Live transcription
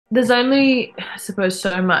There's only, I suppose,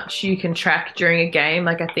 so much you can track during a game.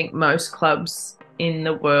 Like, I think most clubs in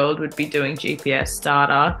the world would be doing GPS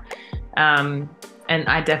data. Um, and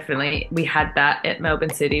we had that at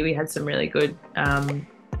Melbourne City. We had some really good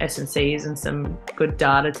S&Cs and some good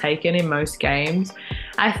data taken in most games.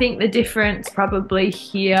 I think the difference probably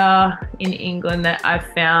here in England that I've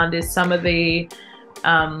found is some of the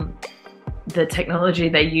technology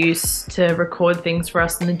they use to record things for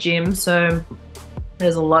us in the gym. So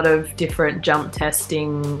there's a lot of different jump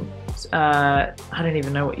testing. I don't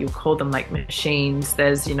even know what you call them, like machines.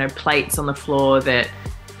 There's, plates on the floor that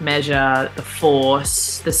measure the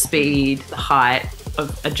force, the speed, the height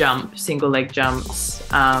of a jump, single leg jumps,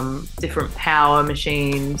 different power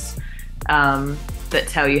machines that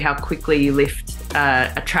tell you how quickly you lift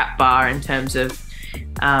a trap bar in terms of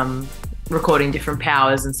recording different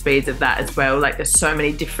powers and speeds of that as well. Like, there's so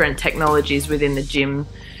many different technologies within the gym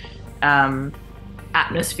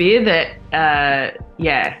atmosphere that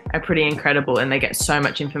are pretty incredible, and they get so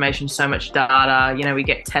much information, so much data. We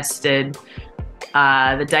get tested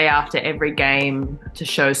the day after every game to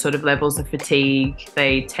show sort of levels of fatigue.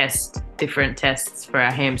 They test different tests for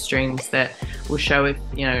our hamstrings that will show if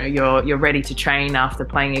you're ready to train after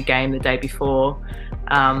playing a game the day before.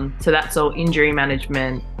 So that's all injury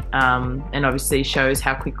management, and obviously shows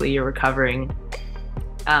how quickly you're recovering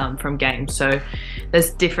from games. So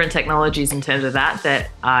there's different technologies in terms of that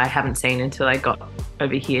I haven't seen until I got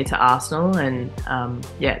over here to Arsenal, and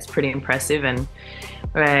it's pretty impressive, and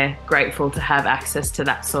we're grateful to have access to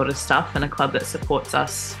that sort of stuff and a club that supports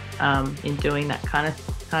us in doing that kind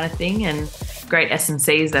of thing, and great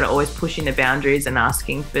S&Cs that are always pushing the boundaries and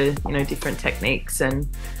asking for different techniques and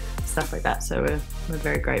stuff like that. So we're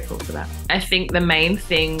very grateful for that. I think the main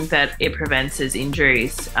thing that it prevents is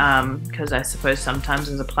injuries, because I suppose sometimes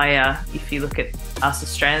as a player, if you look at us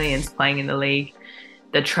Australians playing in the league,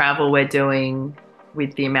 the travel we're doing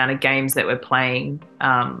with the amount of games that we're playing,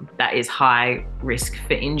 that is high risk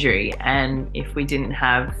for injury. And if we didn't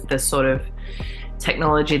have the sort of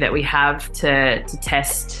technology that we have to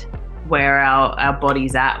test where our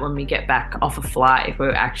body's at when we get back off a flight, if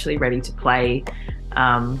we're actually ready to play,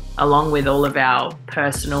 along with all of our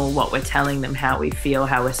personal, what we're telling them, how we feel,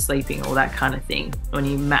 how we're sleeping, all that kind of thing. When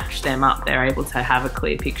you match them up, they're able to have a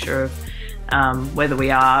clear picture of whether we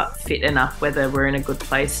are fit enough, whether we're in a good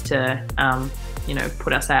place to,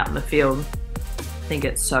 put us out in the field. I think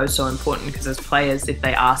it's so important, because as players, if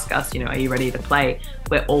they ask us, are you ready to play?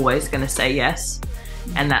 We're always going to say yes.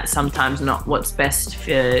 And that's sometimes not what's best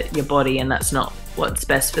for your body, and that's not what's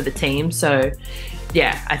best for the team. So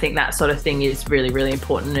I think that sort of thing is really, really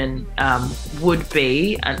important, and would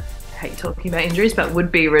be, and I hate talking about injuries, but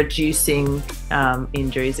would be reducing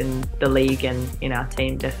injuries in the league and in our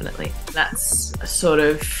team, definitely. That's sort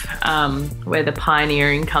of where the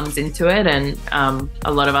pioneering comes into it, and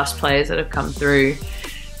a lot of us players that have come through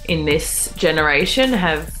in this generation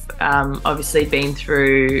have obviously been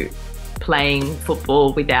through playing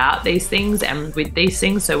football without these things and with these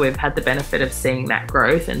things, so we've had the benefit of seeing that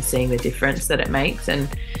growth and seeing the difference that it makes. And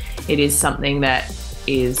it is something that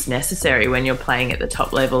is necessary when you're playing at the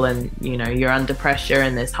top level, and you're under pressure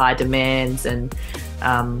and there's high demands, and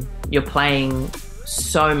you're playing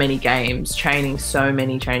so many games, training so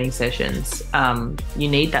many training sessions. You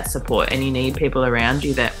need that support, and you need people around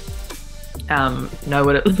you that know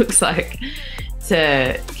what it looks like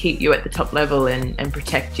to keep you at the top level and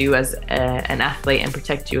protect you as an athlete, and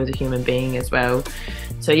protect you as a human being as well.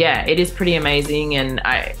 So it is pretty amazing, and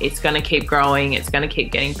it's going to keep growing. It's going to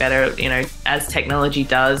keep getting better, as technology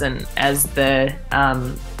does, and as the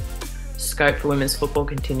scope for women's football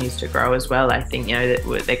continues to grow as well. I think that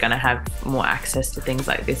they're going to have more access to things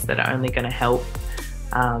like this that are only going to help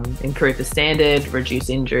improve the standard, reduce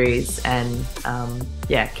injuries, and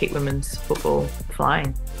keep women's football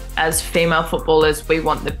flying. As female footballers, we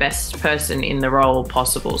want the best person in the role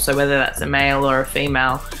possible. So whether that's a male or a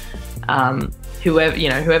female,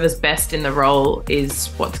 whoever's best in the role is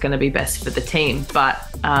what's going to be best for the team. But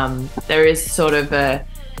there is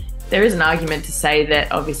an argument to say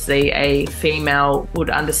that obviously a female would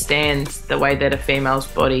understand the way that a female's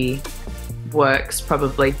body works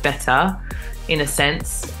probably better, in a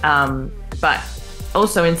sense. But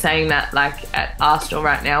also in saying that, like at Arsenal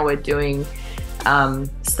right now, we're doing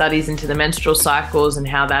studies into the menstrual cycles and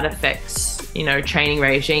how that affects, training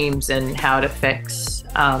regimes, and how it affects,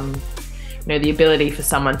 the ability for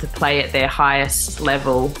someone to play at their highest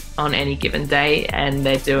level on any given day. And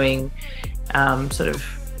they're doing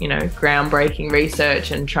groundbreaking research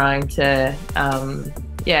and trying to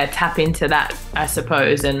tap into that, I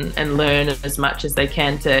suppose, and learn as much as they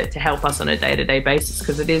can to help us on a day-to-day basis,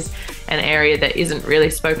 because it is an area that isn't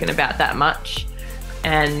really spoken about that much.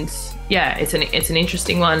 And yeah, it's an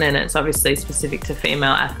interesting one, and it's obviously specific to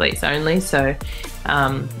female athletes only. So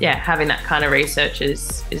yeah, having that kind of research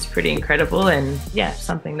is pretty incredible, and yeah,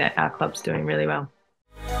 something that our club's doing really well.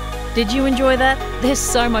 Did you enjoy that? There's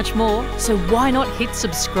so much more, so why not hit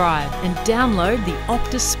subscribe and download the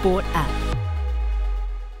Optus Sport app.